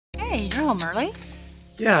Hey, you're home early.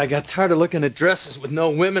 Yeah, I got tired of looking at dresses with no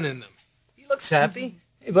women in them. He looks happy.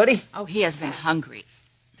 Hey, buddy. Oh, he has been hungry.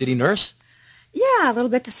 Did he nurse? Yeah, a little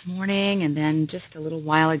bit this morning and then just a little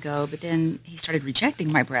while ago, but then he started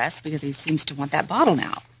rejecting my breast because he seems to want that bottle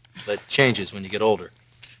now. That changes when you get older.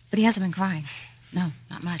 But he hasn't been crying. No,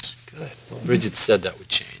 not much. Good. Bridget said that would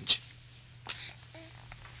change.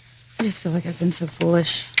 I just feel like I've been so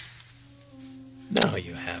foolish. No,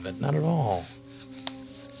 you haven't. Not at all.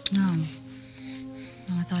 No.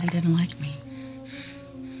 No, I thought he didn't like me.